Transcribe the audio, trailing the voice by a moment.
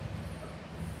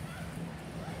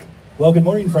Well, good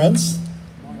morning, friends.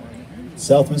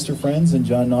 Southminster friends and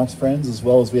John Knox friends, as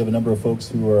well as we have a number of folks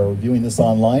who are viewing this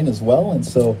online as well. And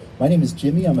so my name is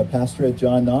Jimmy. I'm a pastor at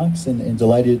John Knox, and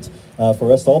delighted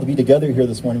for us all to be together here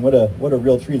this morning. What a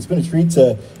real treat. It's been a treat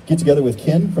to get together with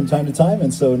Ken from time to time,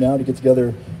 and so now to get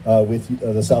together with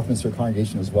the Southminster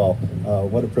congregation as well.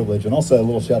 What a privilege. And also a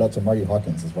little shout out to Marty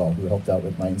Hawkins as well, who helped out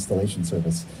with my installation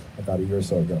service about a year or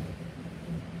so ago.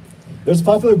 There's a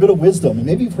popular bit of wisdom, and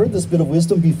maybe you've heard this bit of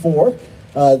wisdom before.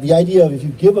 The idea of if you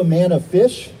give a man a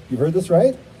fish, you've heard this,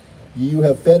 right? You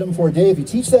have fed him for a day. If you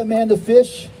teach that man to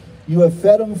fish, you have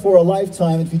fed him for a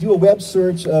lifetime. If you do a web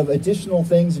search of additional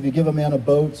things, if you give a man a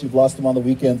boat, you've lost him on the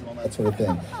weekends, all that sort of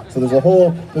thing. So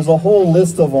there's a whole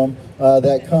list of them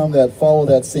that follow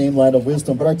that same line of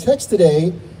wisdom. But our text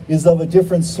today is of a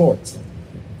different sort.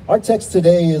 Our text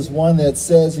today is one that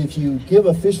says if you give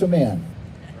a fish a man,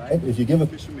 right? If you give a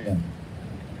fish a man.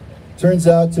 Turns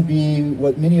out to be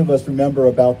what many of us remember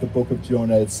about the book of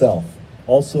Jonah itself.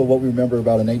 Also what we remember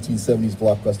about a 1970s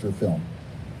blockbuster film.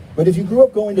 But if you grew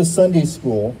up going to Sunday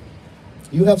school,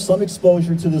 you have some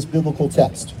exposure to this biblical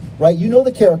text, right? You know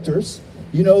the characters.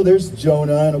 You know there's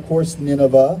Jonah and, of course,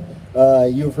 Nineveh.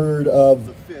 You've heard of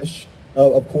the fish,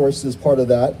 of course, as part of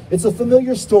that. It's a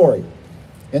familiar story.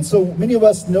 And so many of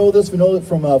us know this. We know it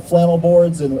from flannel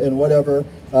boards and whatever.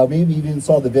 Maybe even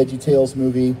saw the VeggieTales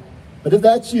movie. But if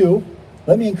that's you,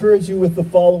 let me encourage you with the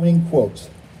following quote.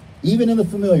 Even in the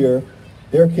familiar,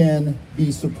 there can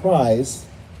be surprise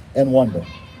and wonder.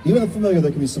 Even in the familiar, there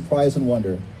can be surprise and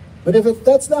wonder. But if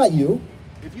that's not you,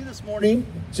 if you this morning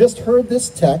just heard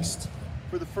this text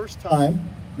for the first time,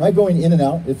 am I going in and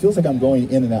out? It feels like I'm going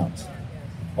in and out.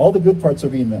 All the good parts are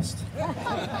being missed.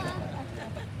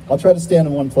 I'll try to stand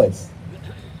in one place.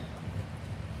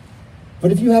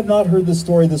 But if you have not heard this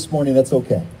story this morning, that's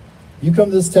okay. You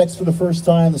come to this text for the first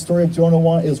time, the story of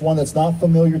Jonah is one that's not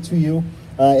familiar to you,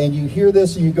 and you hear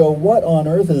this and you go, what on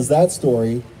earth is that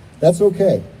story? That's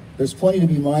okay. There's plenty to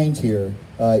be mined here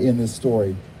in this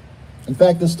story. In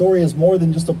fact, this story is more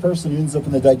than just a person who ends up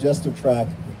in the digestive tract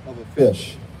of a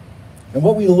fish. And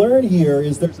what we learn here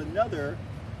is there's another,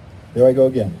 there I go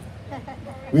again.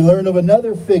 We learn of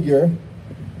another figure.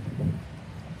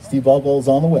 Steve Baldwell's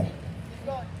on the way.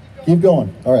 Keep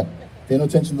going. All right. Pay no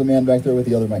attention to the man back there with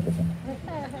the other microphone.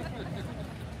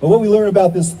 But what we learn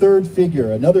about this third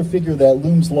figure, another figure that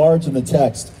looms large in the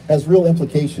text, has real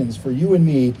implications for you and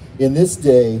me in this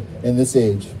day and this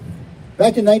age.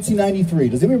 Back in 1993,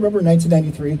 does anybody remember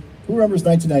 1993? Who remembers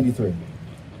 1993? Do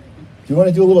you want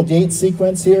to do a little date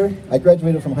sequence here? I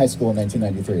graduated from high school in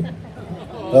 1993.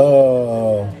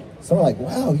 Oh, some are like,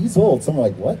 wow, he's old. Some are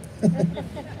like, what?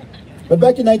 But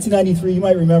back in 1993, you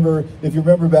might remember, if you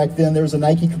remember back then, there was a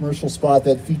Nike commercial spot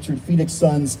that featured Phoenix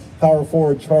Suns power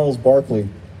forward Charles Barkley.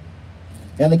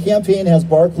 And the campaign has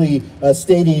Barkley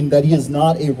stating that he is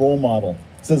not a role model.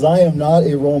 He says, I am not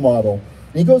a role model.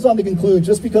 And he goes on to conclude,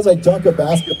 just because I dunk a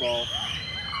basketball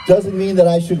doesn't mean that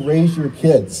I should raise your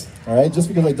kids. All right, just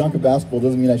because I dunk a basketball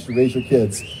doesn't mean I should raise your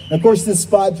kids. And of course, this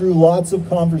spot drew lots of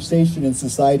conversation in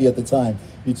society at the time.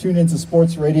 You tune into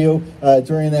sports radio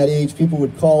during that age, people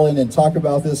would call in and talk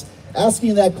about this,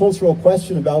 asking that cultural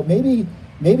question about maybe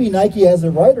Nike has it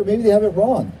right or maybe they have it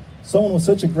wrong. Someone with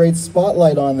such a great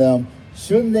spotlight on them,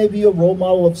 shouldn't they be a role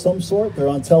model of some sort? They're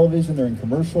on television, they're in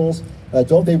commercials.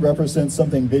 Don't they represent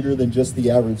something bigger than just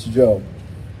the average Joe?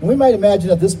 And we might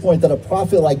imagine at this point that a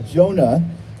prophet like Jonah,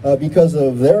 because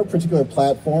of their particular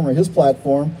platform or his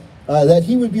platform, that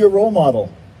he would be a role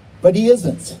model. But he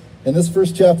isn't. And this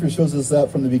first chapter shows us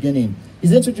that from the beginning.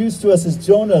 He's introduced to us as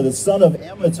Jonah, the son of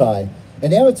Amittai.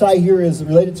 And Amittai here is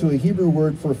related to a Hebrew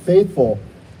word for faithful.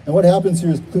 And what happens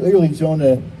here is clearly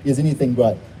Jonah is anything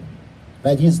but.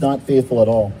 That he's not faithful at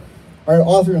all. Our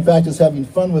author, in fact, is having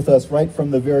fun with us right from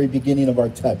the very beginning of our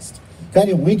text. Kind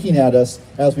of winking at us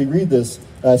as we read this,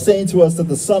 saying to us that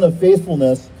the son of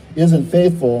faithfulness isn't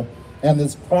faithful, and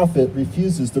this prophet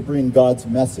refuses to bring God's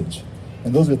message.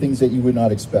 And those are things that you would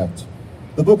not expect.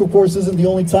 The book, of course, isn't the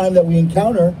only time that we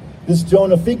encounter this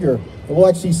Jonah figure. We'll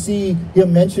actually see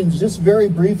him mentioned just very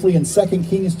briefly in 2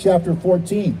 Kings chapter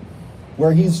 14,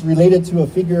 where he's related to a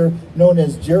figure known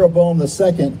as Jeroboam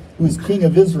II, who is king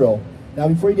of Israel. Now,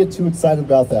 before you get too excited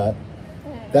about that,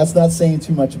 that's not saying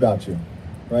too much about you,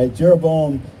 right?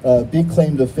 Jeroboam, big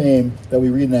claim to fame that we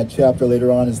read in that chapter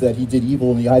later on is that he did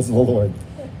evil in the eyes of the Lord.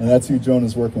 And that's who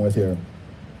Jonah's working with here.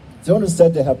 Jonah's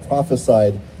said to have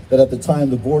prophesied that at the time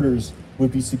the borders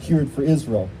would be secured for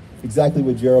Israel, exactly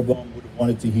what Jeroboam would have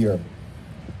wanted to hear.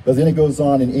 But then it goes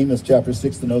on in Amos chapter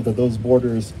 6 to note that those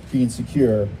borders being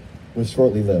secure was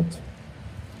shortly lived.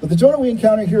 But the Jonah we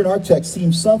encounter here in our text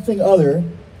seems something other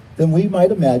than we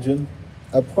might imagine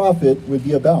a prophet would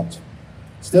be about.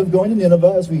 Instead of going to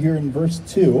Nineveh, as we hear in verse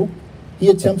 2, he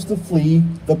attempts to flee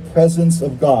the presence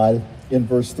of God in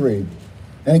verse 3.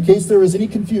 And in case there was any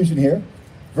confusion here,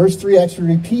 verse 3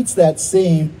 actually repeats that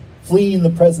same fleeing the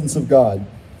presence of God.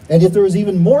 And if there was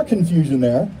even more confusion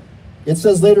there, it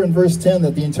says later in verse 10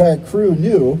 that the entire crew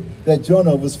knew that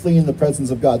Jonah was fleeing the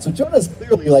presence of God. So Jonah's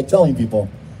clearly like telling people,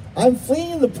 I'm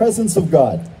fleeing the presence of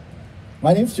God.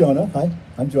 My name's Jonah. Hi,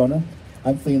 I'm Jonah.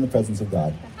 I'm fleeing the presence of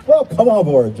God. Well, come on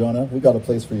board, Jonah. We've got a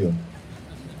place for you.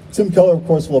 Tim Keller, of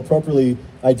course, will appropriately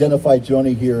identify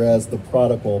Jonah here as the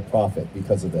prodigal prophet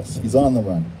because of this. He's on the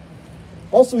run.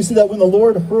 Also, we see that when the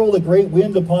Lord hurled a great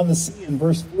wind upon the sea in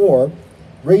verse 4,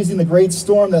 raising the great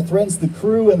storm that threatens the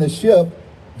crew and the ship,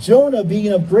 Jonah,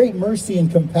 being of great mercy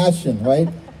and compassion, right,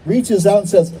 reaches out and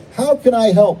says, how can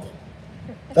I help?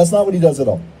 That's not what he does at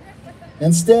all.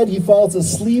 Instead, he falls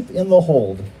asleep in the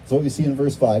hold. That's what we see in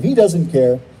verse 5. He doesn't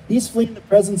care. He's fleeing the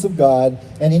presence of God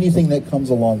and anything that comes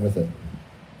along with it.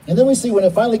 And then we see when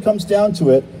it finally comes down to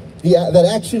it, that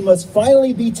action must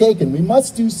finally be taken. We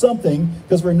must do something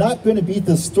because we're not going to beat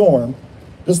this storm.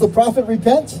 Does the prophet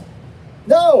repent?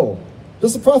 No.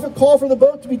 Does the prophet call for the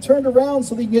boat to be turned around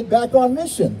so they can get back on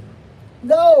mission?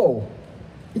 No.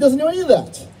 He doesn't do any of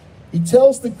that. He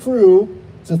tells the crew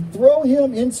to throw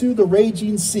him into the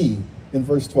raging sea in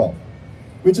verse 12,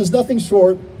 which is nothing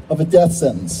short of a death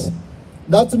sentence.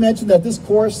 Not to mention that this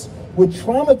course would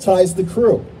traumatize the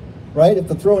crew, right? If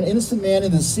to throw an innocent man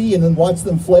in the sea and then watch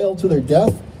them flail to their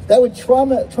death, that would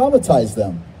traumatize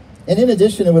them. And in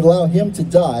addition, it would allow him to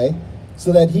die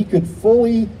so that he could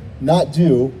fully not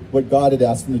do what God had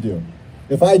asked him to do.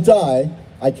 If I die,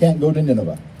 I can't go to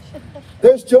Nineveh.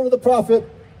 There's Jonah the prophet.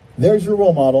 There's your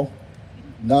role model.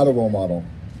 Not a role model.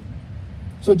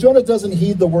 So Jonah doesn't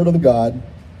heed the word of God.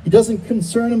 He doesn't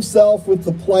concern himself with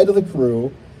the plight of the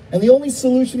crew. And the only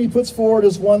solution he puts forward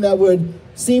is one that would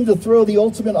seem to throw the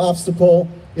ultimate obstacle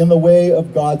in the way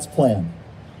of God's plan.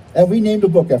 And we named a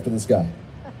book after this guy.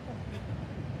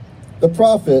 The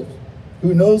prophet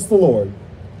who knows the Lord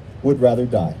would rather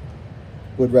die.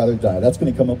 Would rather die. That's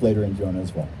going to come up later in Jonah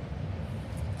as well.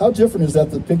 How different is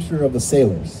that the picture of the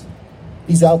sailors?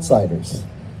 These outsiders.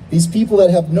 These people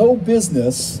that have no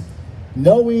business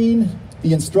knowing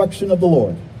the instruction of the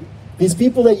Lord. These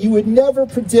people that you would never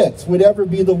predict would ever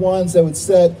be the ones that would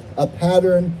set a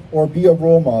pattern or be a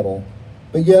role model.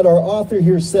 But yet our author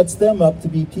here sets them up to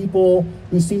be people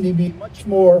who seem to be much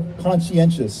more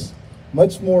conscientious,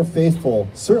 much more faithful,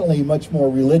 certainly much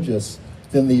more religious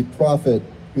than the prophet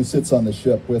who sits on the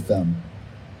ship with them.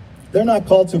 They're not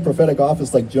called to a prophetic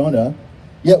office like Jonah,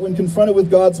 yet when confronted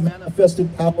with God's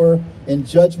manifested power and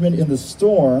judgment in the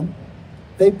storm,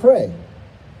 they pray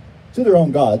to their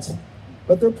own gods,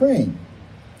 but they're praying.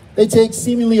 They take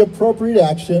seemingly appropriate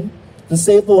action to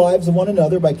save the lives of one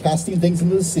another by casting things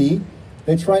into the sea.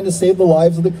 They're trying to save the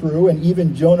lives of the crew and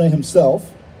even Jonah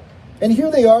himself. And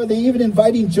here they are, they even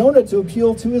inviting Jonah to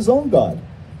appeal to his own God.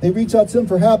 They reach out to him,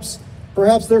 perhaps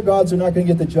their gods are not going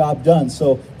to get the job done,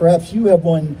 so perhaps you have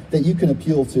one that you can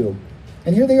appeal to.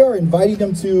 And here they are, inviting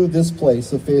him to this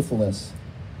place of faithfulness.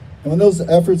 And when those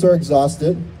efforts are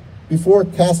exhausted, before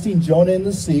casting Jonah in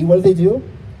the sea, what do?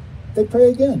 They pray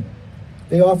again.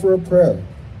 They offer a prayer.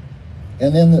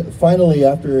 And then finally,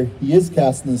 after he is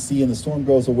cast in the sea and the storm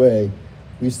goes away,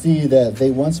 we see that they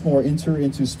once more enter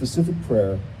into specific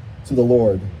prayer to the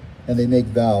Lord, and they make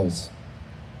vows.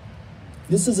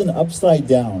 This is an upside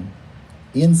down,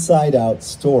 inside out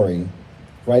story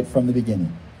right from the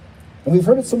beginning. And we've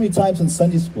heard it so many times in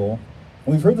Sunday school,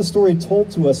 and we've heard the story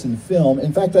told to us in film.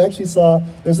 In fact, I actually saw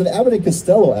there's an Abbott and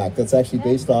Costello act that's actually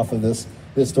based off of this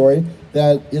story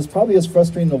that is probably as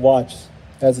frustrating to watch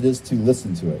as it is to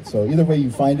listen to it. So either way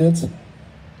you find it,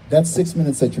 that's 6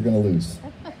 minutes that you're going to lose.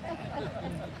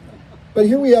 But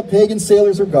here we have pagan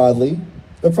sailors are godly.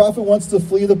 The prophet wants to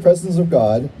flee the presence of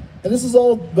God. And this is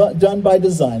all done by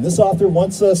design. This author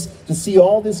wants us to see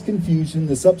all this confusion,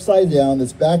 this upside down,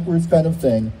 this backwards kind of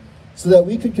thing, so that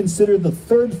we could consider the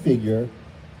third figure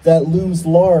that looms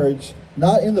large,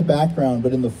 not in the background,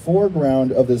 but in the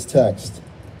foreground of this text.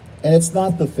 And it's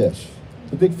not the fish.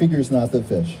 The big figure is not the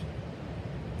fish.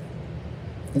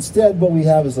 Instead, what we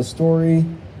have is a story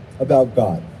about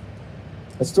God.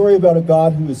 A story about a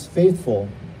God who is faithful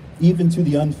even to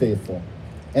the unfaithful,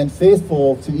 and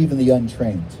faithful to even the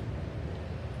untrained.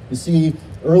 You see,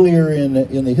 earlier in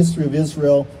the history of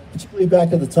Israel, particularly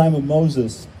back at the time of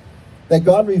Moses, that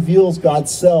God reveals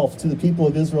God's self to the people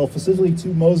of Israel, specifically to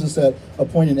Moses at a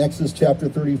point in Exodus chapter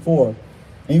 34.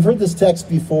 And you've heard this text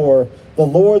before, the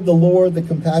Lord, the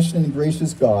compassionate and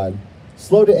gracious God,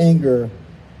 slow to anger,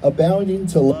 abounding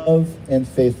to love and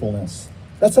faithfulness,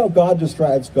 That's how God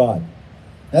describes God.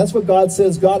 And that's what God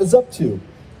says God is up to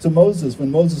Moses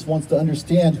when Moses wants to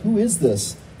understand, who is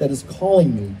this that is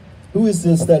calling me? Who is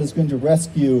this that is going to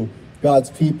rescue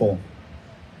God's people?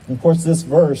 And of course, this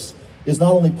verse is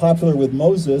not only popular with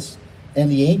Moses and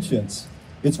the ancients,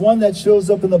 it's one that shows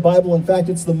up in the Bible. In fact,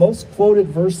 it's the most quoted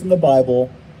verse in the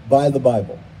Bible by the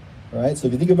Bible. All right? So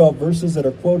if you think about verses that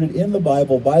are quoted in the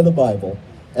Bible by the Bible,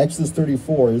 Exodus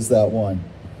 34 is that one.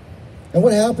 And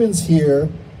what happens here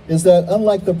is that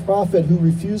unlike the prophet who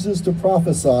refuses to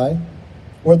prophesy,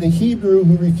 or the Hebrew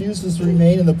who refuses to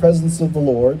remain in the presence of the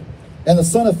Lord, and the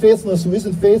son of faithfulness who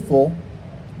isn't faithful,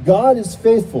 God is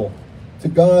faithful to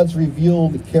God's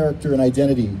revealed character and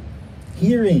identity,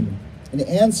 hearing and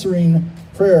answering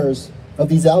prayers of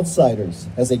these outsiders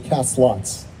as they cast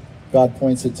lots. God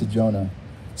points it to Jonah.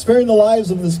 Sparing the lives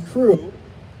of this crew,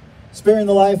 sparing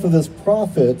the life of this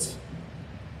prophet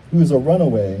who is a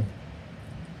runaway,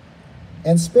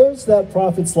 and spares that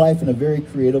prophet's life in a very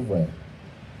creative way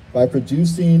by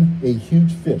producing a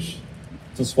huge fish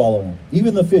to swallow him.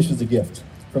 Even the fish is a gift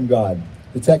from God.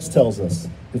 The text tells us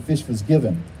the fish was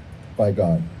given by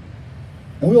God.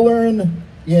 And we'll learn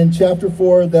in chapter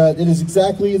 4 that it is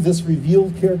exactly this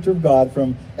revealed character of God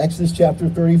from Exodus chapter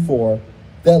 34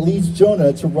 that leads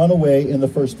Jonah to run away in the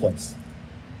first place.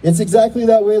 It's exactly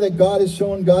that way that God has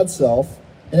shown God's self.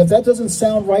 And if that doesn't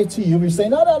sound right to you, you're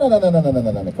saying, no,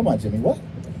 come on, Jimmy, what?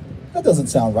 That doesn't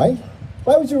sound right.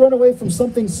 Why would you run away from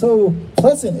something so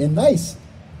pleasant and nice,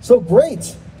 so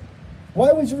great?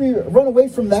 Why would you run away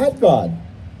from that God?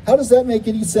 How does that make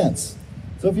any sense?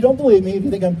 So if you don't believe me, if you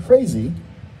think I'm crazy,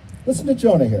 listen to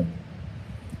Jonah here.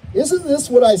 Isn't this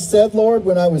what I said, Lord,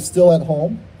 when I was still at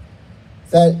home?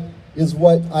 That is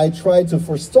what I tried to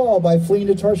forestall by fleeing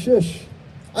to Tarshish.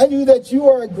 I knew that you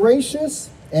are a gracious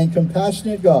and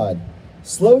compassionate God,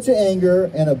 slow to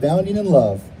anger and abounding in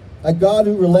love, a God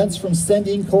who relents from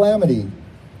sending calamity.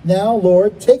 Now,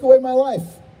 Lord, take away my life,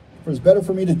 for it's better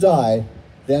for me to die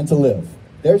than to live.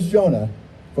 There's Jonah,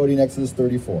 quoting Exodus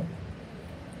 34.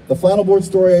 The flannel board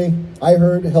story I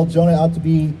heard held Jonah out to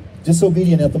be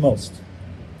disobedient at the most.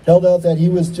 Held out that he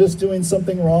was just doing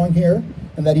something wrong here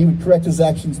and that he would correct his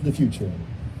actions in the future.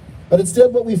 But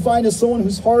instead, what we find is someone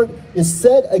whose heart is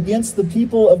set against the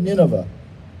people of Nineveh.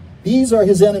 These are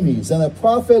his enemies, and a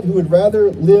prophet who would rather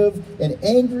live an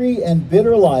angry and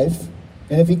bitter life,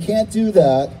 and if he can't do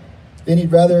that, then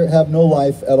he'd rather have no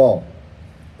life at all.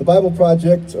 The Bible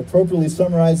Project appropriately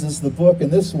summarizes the book in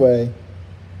this way: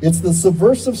 it's the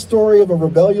subversive story of a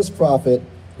rebellious prophet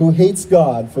who hates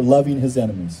God for loving his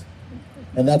enemies.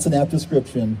 And that's an apt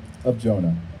description of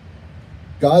Jonah.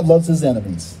 God loves his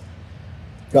enemies.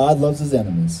 God loves his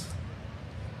enemies.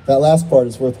 That last part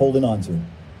is worth holding on to.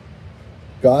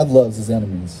 God loves his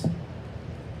enemies.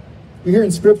 We hear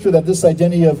in Scripture that this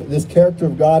identity of this character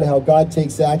of God, how God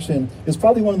takes action, is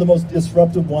probably one of the most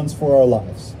disruptive ones for our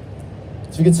lives.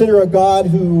 So you consider a God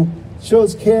who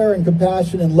shows care and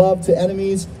compassion and love to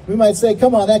enemies, we might say,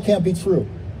 come on, that can't be true.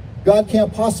 God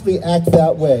can't possibly act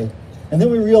that way. And then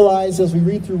we realize as we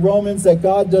read through Romans that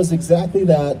God does exactly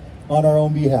that on our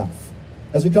own behalf.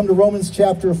 As we come to Romans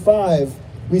chapter 5,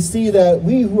 we see that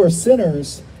we who are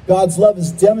sinners, God's love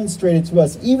is demonstrated to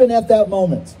us even at that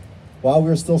moment. While we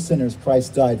were still sinners,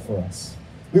 Christ died for us.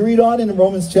 We read on in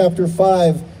Romans chapter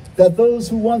 5 that those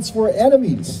who once were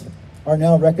enemies are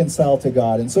now reconciled to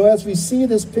God. And so as we see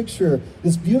this picture,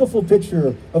 this beautiful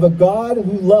picture of a God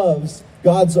who loves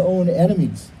God's own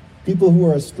enemies, people who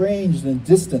are estranged and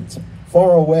distant,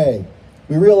 far away,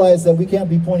 we realize that we can't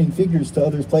be pointing fingers to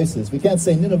other places. We can't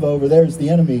say Nineveh over there is the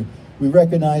enemy. We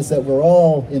recognize that we're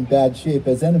all in bad shape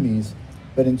as enemies,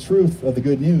 but in truth of the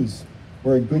good news,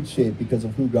 we're in good shape because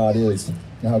of who God is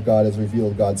and how God has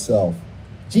revealed God's self.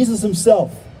 Jesus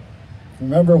himself,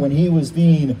 remember when he was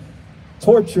being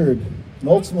tortured and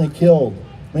ultimately killed,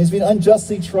 when he's being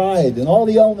unjustly tried, and all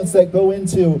the elements that go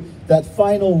into that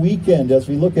final weekend as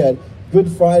we look at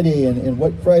Good Friday and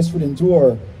what Christ would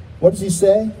endure, what does he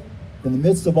say? In the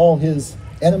midst of all his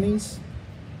enemies,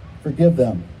 forgive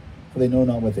them, for they know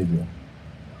not what they do.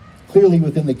 Clearly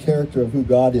within the character of who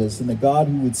God is, and the God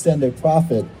who would send a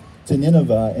prophet to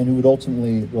Nineveh and who would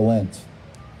ultimately relent.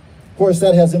 Of course,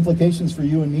 that has implications for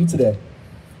you and me today.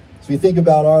 As we think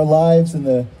about our lives and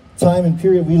the time and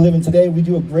period we live in today, we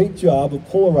do a great job of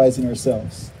polarizing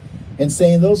ourselves and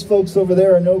saying those folks over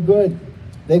there are no good.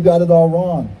 They've got it all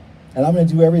wrong. And I'm going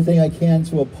to do everything I can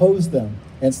to oppose them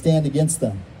and stand against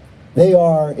them. They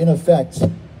are, in effect,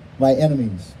 my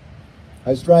enemies.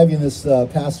 I was driving this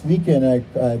past weekend, and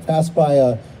I passed by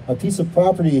a piece of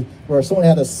property where someone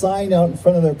had a sign out in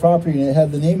front of their property, and it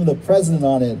had the name of the president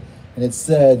on it, and it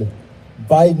said,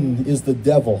 "Biden is the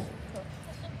devil."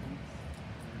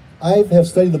 I have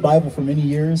studied the Bible for many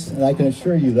years, and I can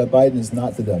assure you that Biden is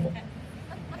not the devil.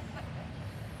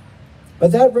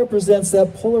 But that represents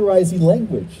that polarizing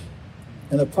language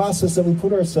and the process that we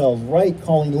put ourselves, right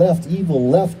calling left evil,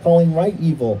 left calling right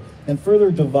evil, and further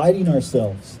dividing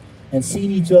ourselves and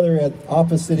seeing each other at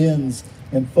opposite ends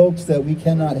and folks that we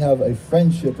cannot have a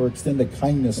friendship or extend a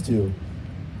kindness to.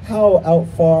 How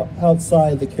far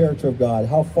outside the character of God,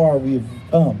 how far we've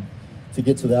come to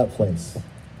get to that place.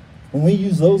 When we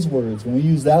use those words, when we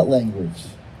use that language,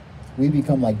 we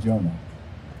become like Jonah,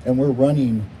 and we're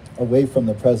running away from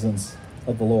the presence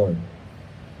of the Lord.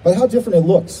 But how different it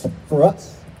looks for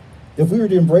us if we were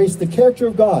to embrace the character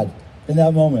of God in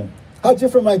that moment. How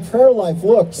different my prayer life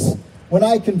looks when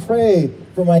I can pray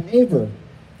for my neighbor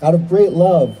out of great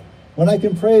love, when I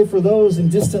can pray for those in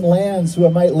distant lands who I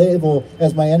might label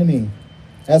as my enemy,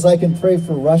 as I can pray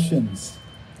for Russians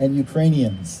and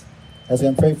Ukrainians, as I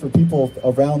can pray for people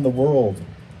around the world,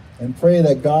 and pray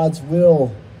that God's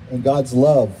will and God's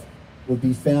love would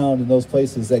be found in those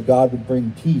places, that God would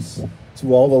bring peace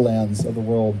to all the lands of the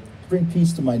world, bring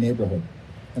peace to my neighborhood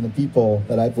and the people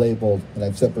that I've labeled and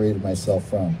I've separated myself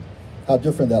from. How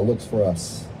different that looks for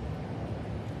us.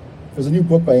 There's a new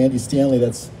book by Andy Stanley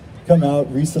that's come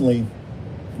out recently,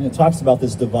 and it talks about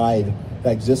this divide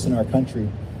that exists in our country.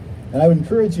 And I would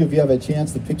encourage you, if you have a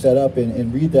chance, to pick that up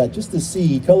and read that, just to see.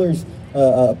 He colors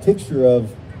a picture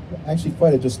of, actually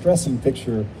quite a distressing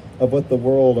picture of what the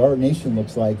world, our nation,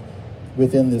 looks like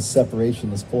within this separation,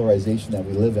 this polarization that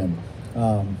we live in,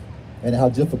 and how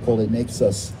difficult it makes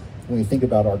us when we think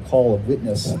about our call of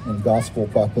witness and gospel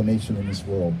proclamation in this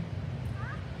world.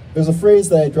 There's a phrase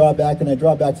that I draw back, and I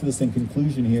draw back to this in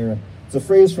conclusion here. It's a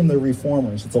phrase from the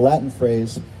Reformers. It's a Latin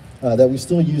phrase that we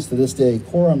still use to this day,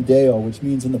 coram Deo, which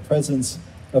means in the presence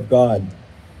of God.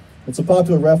 It's a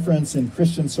popular reference in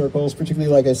Christian circles,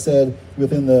 particularly, like I said,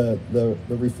 within the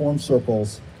Reformed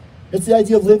circles. It's the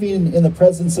idea of living in the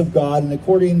presence of God, and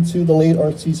according to the late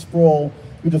R.C. Sproul,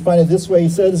 who defined it this way, he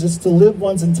says it's to live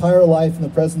one's entire life in the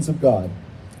presence of God,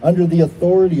 under the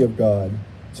authority of God,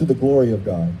 to the glory of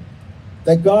God.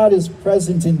 That God is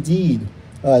present indeed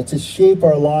to shape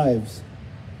our lives,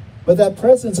 but that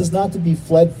presence is not to be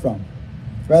fled from.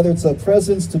 Rather, it's a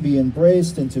presence to be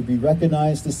embraced and to be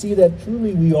recognized, to see that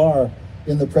truly we are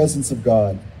in the presence of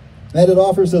God, and that it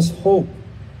offers us hope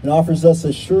and offers us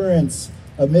assurance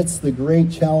amidst the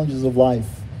great challenges of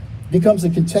life. It becomes a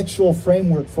contextual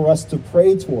framework for us to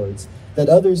pray towards, that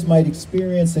others might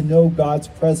experience and know God's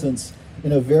presence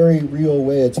in a very real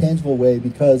way, a tangible way,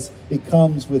 because it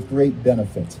comes with great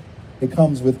benefit. It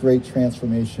comes with great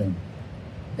transformation.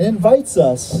 It invites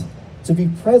us to be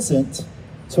present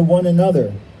to one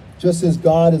another, just as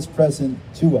God is present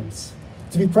to us.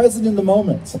 To be present in the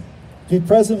moment. To be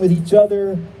present with each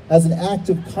other as an act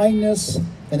of kindness,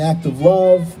 an act of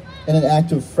love, and an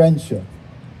act of friendship.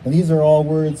 And these are all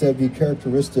words that would be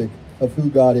characteristic of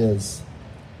who God is.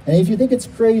 And if you think it's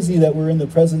crazy that we're in the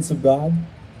presence of God,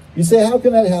 you say, how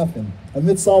can that happen?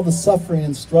 Amidst all the suffering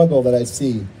and struggle that I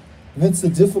see, amidst the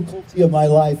difficulty of my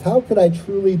life, how could I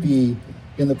truly be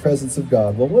in the presence of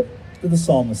God? Well, what did the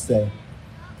psalmist say?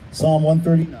 Psalm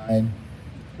 139,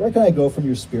 where can I go from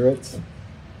your spirit?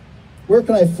 Where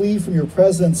can I flee from your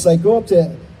presence? I go up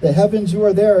to the heavens, you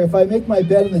are there. If I make my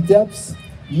bed in the depths,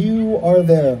 you are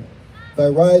there. If I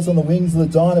rise on the wings of the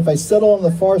dawn, if I settle on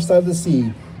the far side of the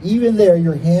sea, even there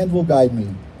your hand will guide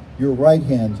me. Your right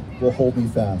hand will hold me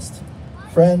fast.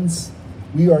 Friends,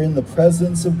 we are in the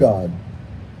presence of God.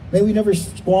 May we never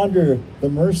squander the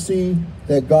mercy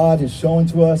that God has shown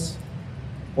to us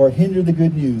or hinder the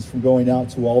good news from going out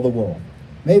to all the world.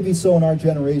 May it be so in our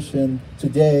generation,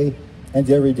 today and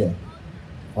every day.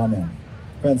 Amen.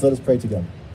 Friends, let us pray together.